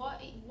 Like,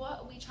 what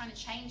are we trying to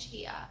change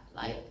here?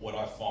 Like, what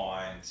I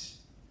find,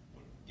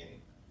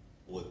 again,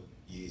 all the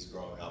years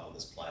growing up on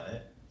this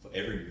planet, for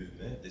every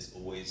movement, there's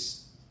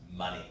always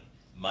money.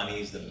 Money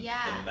is the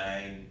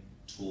main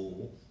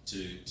tool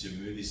to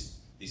move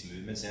these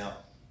movements. Now,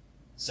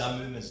 some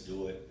movements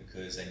do it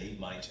because they need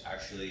money to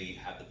actually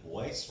have the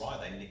voice, right?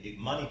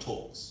 Money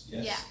talks,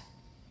 yes. Yeah.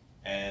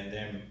 And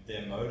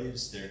their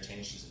motives, their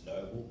intentions are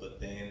noble, but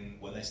then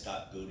when they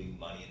start building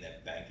money in their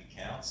bank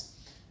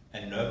accounts,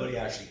 and nobody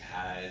actually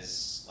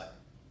has, like,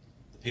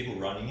 the people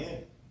running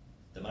it,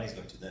 the money's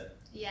going to them.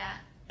 Yeah.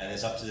 And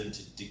it's up to them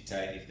to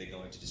dictate if they're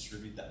going to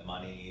distribute that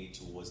money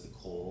towards the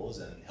cause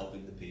and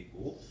helping the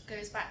people.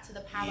 Goes back to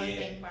the power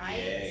thing, right?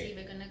 It's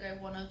either going to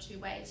go one or two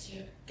ways.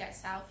 You get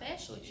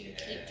selfish, or do you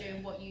keep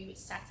doing what you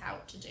set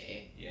out to do?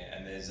 Yeah,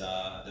 and there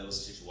was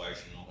a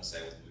situation, I'm not going to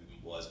say what the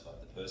movement was, but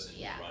the person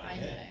who was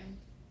running it,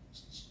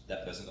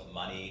 that person got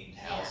money in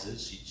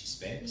houses she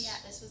spent. Yeah,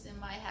 this was in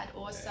my head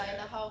also.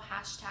 The whole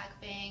hashtag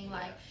thing,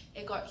 like,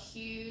 it got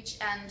huge.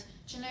 And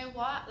do you know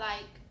what?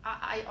 Like,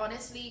 I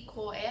honestly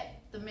caught it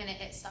the minute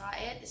it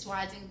started. It's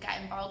why I didn't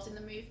get involved in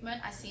the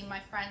movement. I see my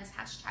friends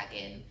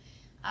hashtagging.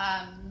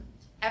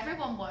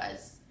 Everyone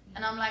was.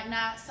 And I'm like,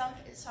 nah,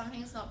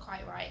 something's not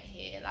quite right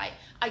here. Like,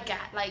 I get,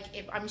 like,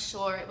 I'm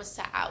sure it was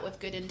set out with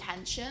good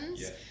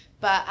intentions. Yeah.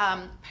 But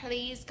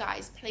please,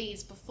 guys,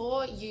 please,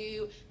 before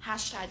you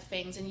hashtag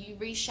things and you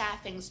reshare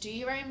things, do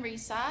your own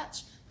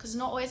research, because it's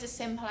not always as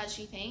simple as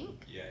you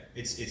think. Yeah,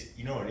 it's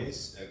you know what it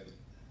is?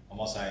 I'm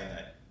not saying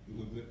that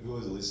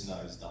whoever's a listener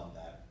who's done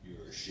that,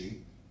 you're a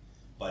sheep,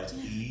 but it's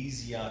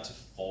easier to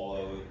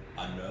follow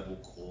a noble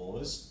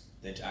cause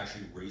than to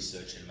actually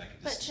research and make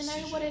a decision. But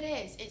you know what it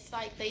is? It's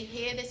like they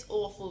hear this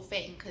awful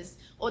thing,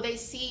 or they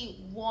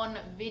see one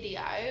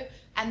video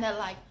and they're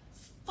like,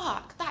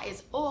 fuck, that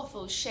is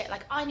awful shit.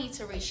 Like, I need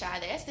to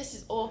reshare this. This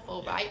is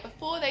awful, right?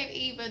 Before they've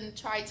even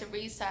tried to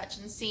research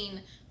and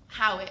seen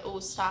how it all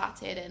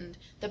started and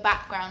the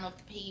background of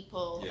the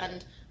people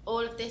and all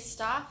of this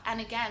stuff.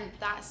 And again,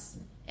 that's,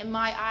 in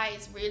my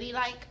eyes, really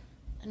like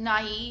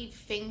naive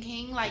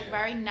thinking, like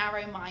very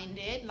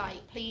narrow-minded.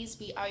 Like, please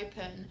be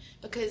open,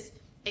 because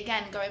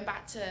again, going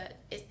back to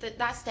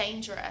that's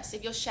dangerous.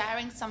 If you're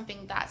sharing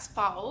something that's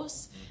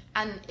false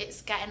and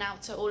it's getting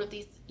out to all of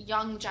these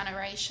young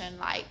generation,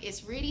 like,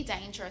 it's really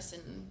dangerous.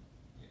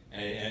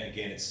 And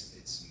again,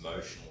 it's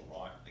emotional,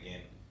 right? Again,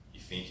 you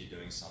think you're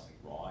doing something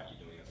right,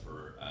 you're doing it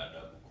for a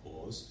noble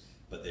cause,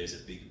 but there's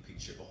a bigger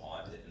picture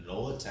behind it, and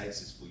all it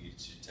takes is for you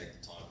to take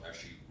the time to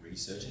actually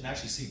research and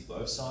actually see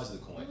both sides of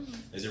the coin.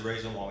 There's a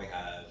reason why we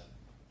have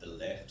the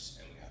left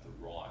and we have the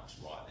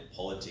right? In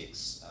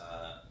politics,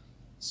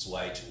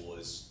 sway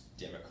towards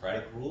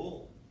democratic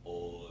rule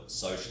or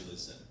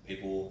socialism.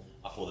 People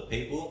are for the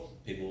people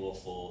are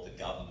for the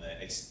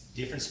government. It's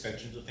different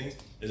spectrums of things.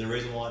 There's a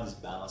reason why this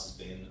balance has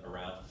been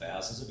around for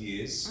thousands of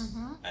years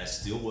and it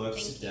still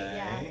works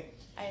today.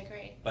 I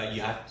agree. But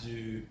you have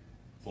to,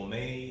 for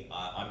me,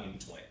 I'm in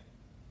between.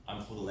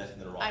 I'm for the left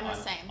and the right. I'm the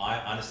same. I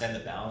understand the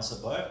balance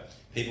of both.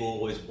 People are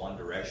always one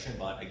direction,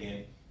 but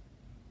again,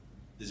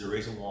 there's a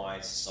reason why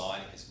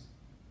society has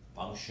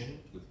function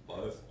with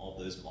both of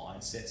those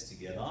mindsets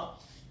together,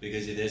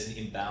 because if there's an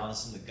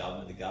imbalance in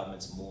the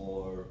government's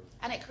more,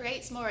 and it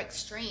creates more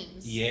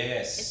extremes.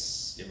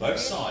 Yes, both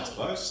sides.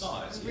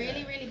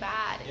 Really, really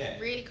bad.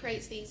 It really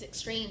creates these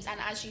extremes, and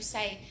as you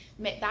say,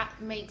 that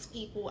makes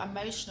people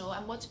emotional.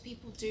 And what do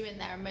people do in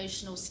their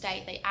emotional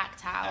state? They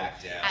act out.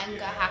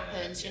 Anger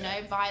happens. You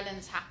know,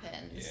 violence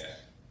happens. Yeah.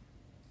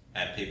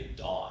 And people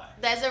die.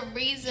 There's a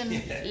reason.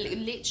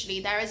 Literally,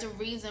 there is a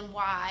reason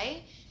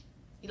why,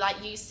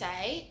 like you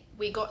say,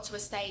 we got to a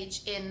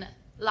stage in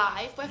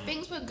life where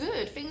things were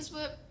good. Things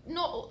were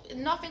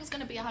nothing's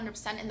going to be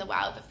 100% in the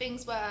world, but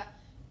things were,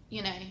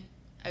 you know,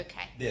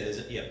 okay. Yeah,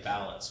 there's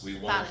balance. We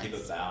want to keep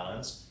a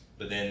balance,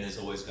 but then there's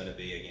always going to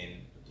be,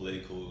 again, a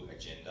political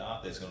agenda.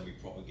 There's going to be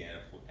propaganda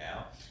put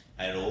out,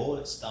 and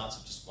it starts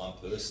with just one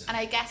person. And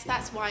I guess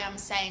that's why I'm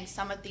saying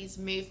some of these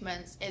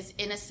movements, as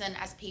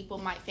innocent as people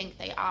might think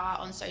they are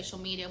on social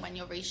media when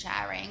you're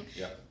resharing,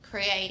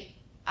 create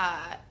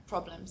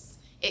problems.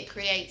 It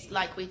creates,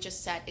 like we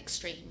just said,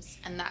 extremes.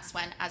 And that's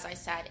when, as I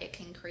said, it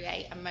can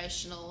create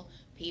emotional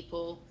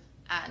people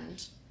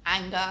and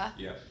anger,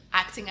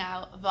 acting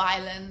out,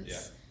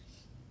 violence.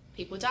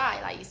 People die,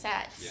 like you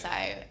said. So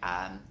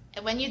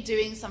when you're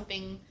doing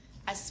something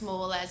as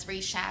small as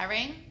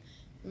resharing,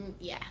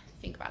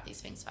 think about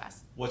these things first.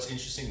 What's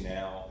interesting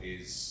now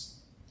is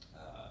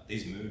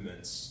these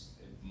movements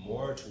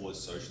more towards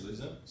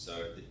socialism.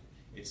 So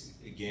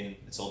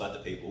it's all about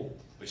the people,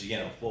 which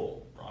again I'm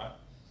for, right?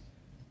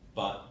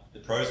 But the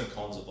pros and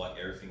cons of like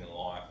everything in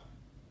life,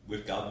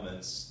 with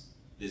governments,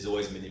 there's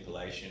always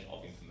manipulation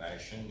of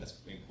information that's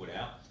being put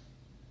out.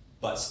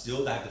 But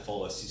still they have to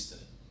follow a system,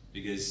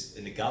 because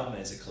in the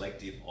government it's a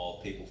collective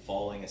of people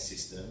following a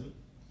system,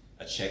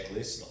 a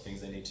checklist of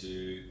things they need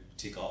to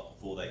tick off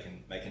before they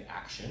can make an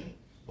action,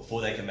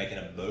 before they can make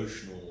an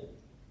emotional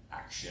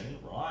action,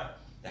 right?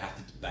 They have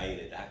to debate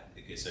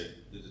it. So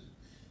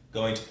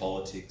going to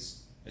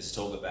politics, let's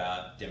talk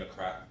about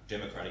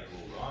democratic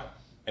rule, right?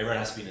 Everyone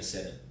has to be in a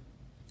Senate.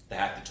 They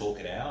have to talk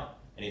it out,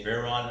 and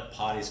if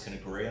parties can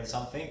agree on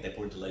something, they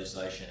put it into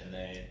legislation, and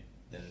then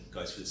it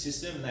goes through the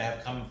system, and they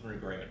have come to an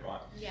agreement,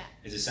 right? Yeah.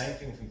 It's the same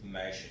thing with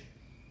information.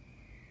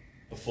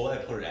 Before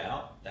they put it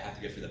out, they have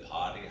to go through the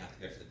party, they have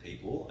to go through the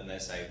people, and they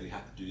say, we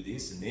have to do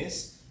this, and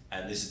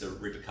this is the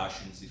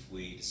repercussions if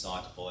we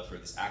decide to follow through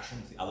this action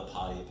with the other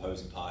party,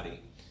 opposing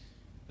party.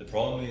 The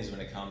problem is when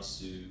it comes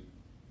to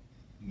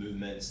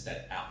movements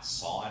that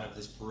outside of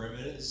these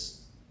perimeters,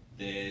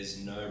 there's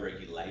no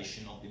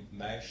regulation of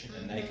information,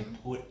 and they can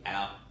put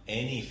out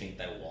anything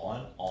they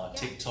want on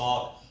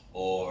TikTok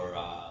or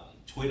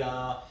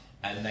Twitter,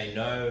 and they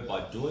know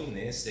by doing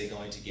this they're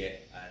going to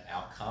get an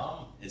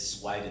outcome. It's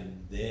swayed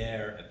in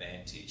their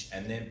advantage.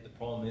 And then the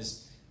problem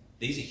is,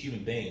 these are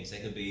human beings. They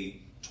could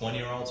be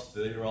 20-year-olds,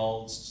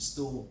 30-year-olds,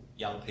 still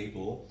young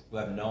people who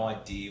have no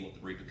idea what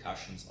the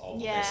repercussions of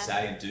what they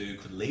say and do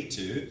could lead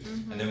to.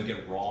 And then we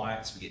get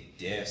riots, we get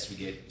deaths, we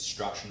get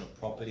destruction of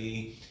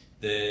property.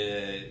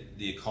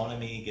 the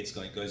economy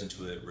goes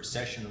into a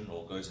recession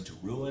or goes into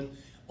ruin.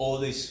 All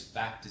these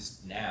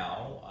factors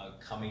now are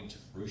coming to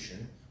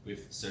fruition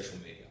with social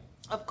media.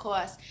 Of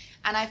course.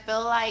 And I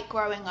feel like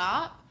growing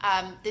up,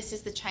 this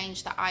is the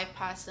change that I've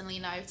personally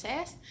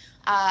noticed.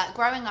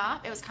 Growing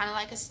up, it was kind of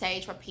like a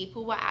stage where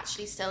people were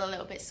actually still a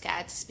little bit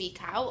scared to speak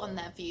out on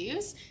their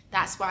views.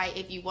 That's why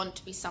if you want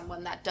to be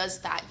someone that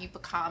does that, you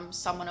become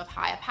someone of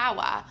higher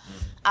power.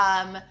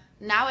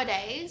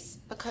 Nowadays,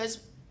 because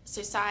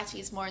society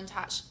is more in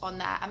touch on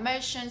their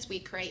emotions, we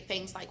create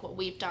things like what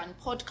we've done,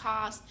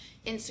 podcasts,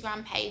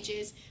 Instagram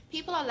pages.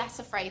 People are less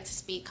afraid to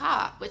speak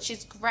up, which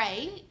is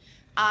great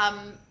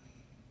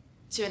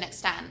to an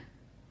extent.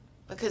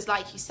 Because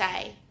like you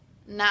say,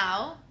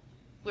 now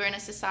we're in a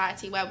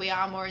society where we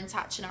are more in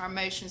touch in our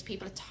emotions.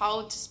 People are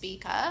told to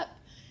speak up.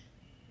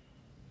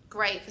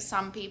 Great for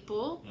some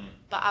people,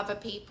 but other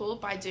people,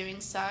 by doing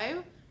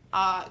so,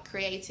 are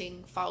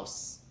creating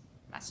false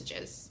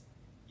messages.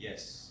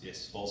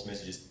 Yes, false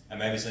messages. And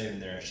maybe it's not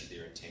even actually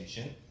their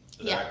intention,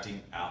 but they're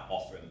acting out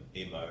off an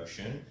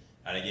emotion.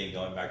 And again,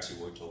 going back to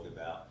what we talked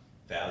about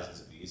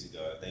thousands of years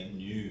ago, they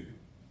knew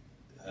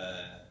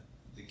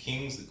the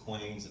kings, the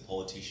queens, the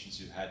politicians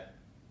who had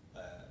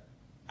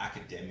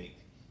academic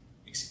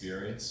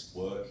experience,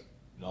 work,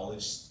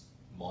 knowledge,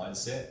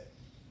 mindset,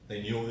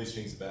 they knew all these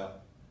things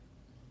about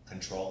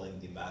controlling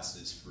the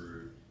masses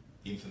through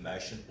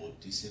information or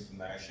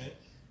disinformation,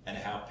 and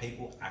how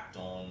people act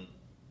on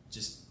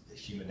just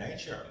human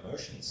nature,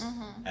 emotions,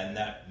 and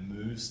that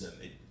moves them.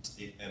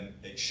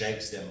 It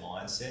shapes their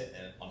mindset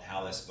and on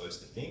how they're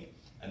supposed to think,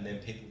 and then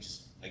people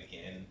just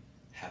again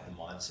have the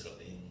mindset of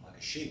being like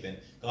a sheep. And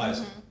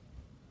guys,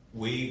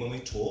 when we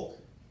talk,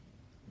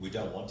 we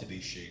don't want to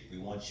be sheep. We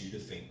want you to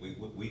think.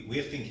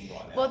 We're thinking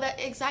right now. Well,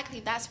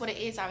 that's what it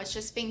is. I was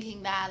just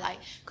thinking there,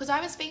 because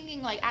I was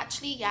thinking,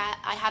 actually, yeah,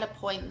 I had a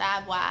point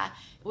there where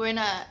we're in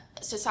a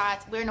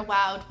society, we're in a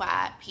world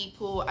where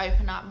people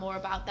open up more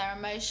about their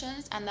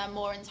emotions and they're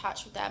more in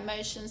touch with their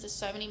emotions. There's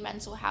so many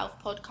mental health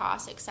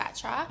podcasts,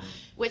 etc.,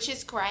 which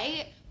is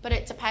great. But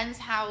it depends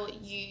how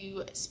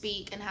you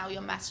speak and how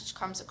your message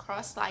comes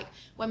across. Like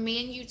when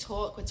me and you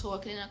talk, we're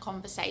talking in a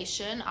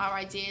conversation, our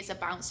ideas are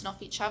bouncing off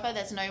each other.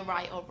 There's no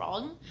right or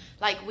wrong.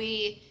 Like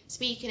we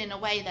speaking in a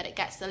way that it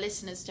gets the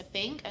listeners to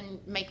think and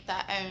make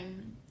their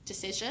own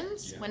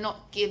decisions. We're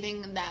not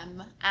giving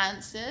them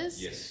answers.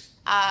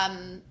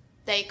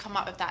 They come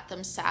up with that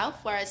themselves.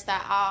 Whereas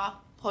there are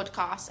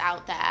podcasts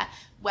out there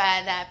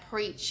where they're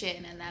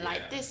preaching and they're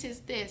like, this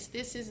is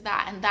this is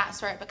that, and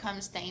that's where it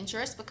becomes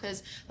dangerous,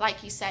 because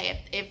like you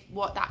say, if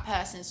what that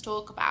person is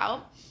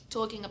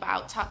talking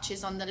about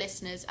touches on the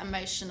listener's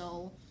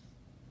emotional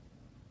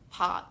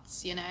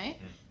parts,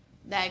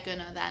 they're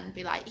gonna then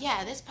be like,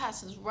 yeah, this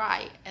person's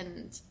right,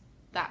 and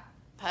that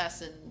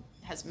person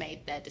has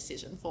made their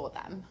decision for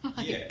them.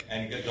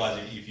 And guys,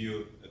 if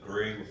you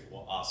agree with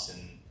us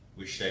and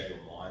we shape your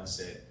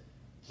mindset,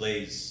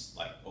 please,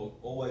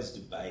 always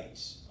debate.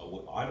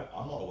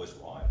 I'm not always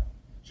right.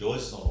 George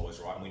is not always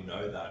right, and we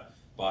know that.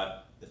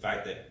 But the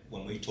fact that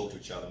when we talk to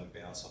each other and we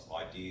bounce off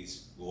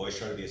ideas, we always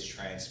try to be as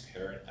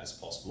transparent as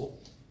possible.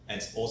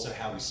 And it's also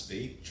how we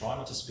speak. Try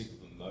not to speak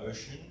with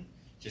emotion.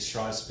 Just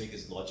try to speak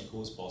as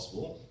logical as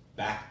possible.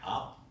 Back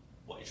up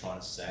what you're trying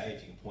to say.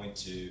 If you can point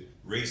to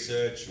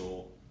research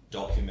or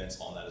documents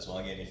on that as well.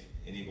 Again, if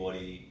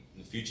anybody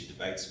in the future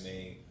debates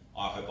me,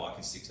 I hope I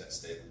can stick to that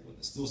staple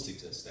and still stick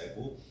to that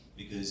staple.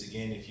 Because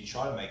again, if you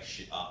try to make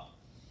shit up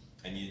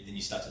and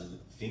you start to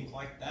think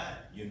like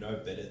that, you know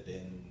better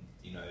than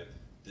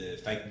the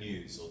fake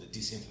news or the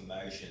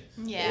disinformation,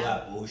 all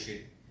that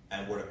bullshit,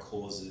 and what it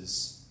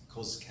causes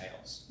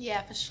chaos.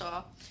 Yeah, for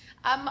sure.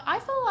 I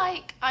feel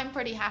like I'm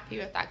pretty happy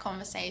with that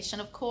conversation.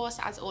 Of course,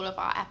 as all of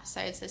our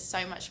episodes, there's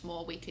so much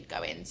more we could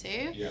go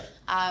into.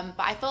 But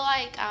I feel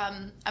like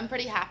I'm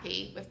pretty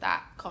happy with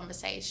that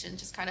conversation,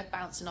 just kind of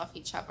bouncing off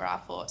each other, our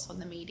thoughts on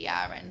the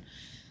media and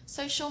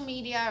social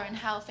media and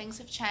how things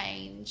have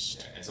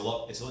changed. It's a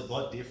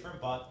lot different,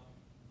 but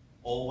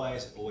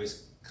always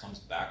comes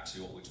back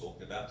to what we're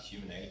talking about: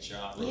 human nature,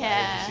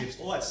 relationships,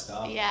 all that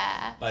stuff.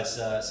 But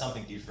it's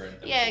something different.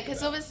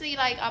 Because obviously,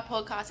 our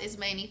podcast is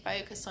mainly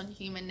focused on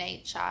human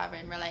nature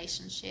and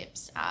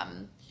relationships.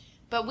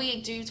 But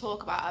we do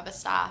talk about other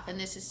stuff, and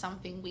this is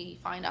something we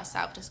find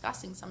ourselves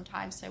discussing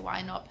sometimes. So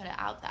why not put it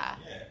out there?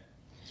 Yeah,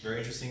 it's a very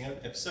interesting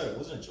episode,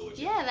 wasn't it, Georgia?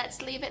 Yeah,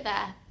 let's leave it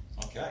there.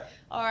 Okay.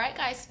 All right,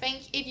 guys.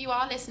 If you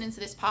are listening to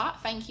this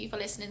part, thank you for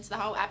listening to the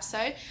whole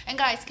episode. And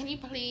guys, can you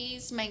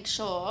please make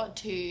sure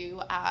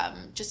to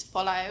just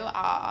follow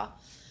our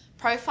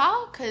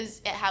profile, because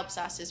it helps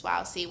us as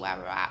well see where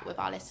we're at with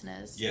our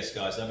listeners. Yes,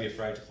 guys, don't be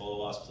afraid to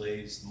follow us,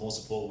 please. The more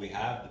support we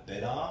have, the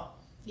better.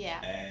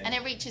 Yeah, and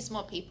it reaches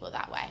more people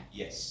that way.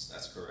 Yes,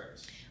 that's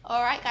correct.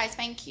 All right, guys.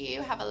 Thank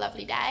you. Have a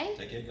lovely day.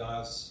 Take care,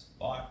 guys.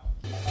 Bye.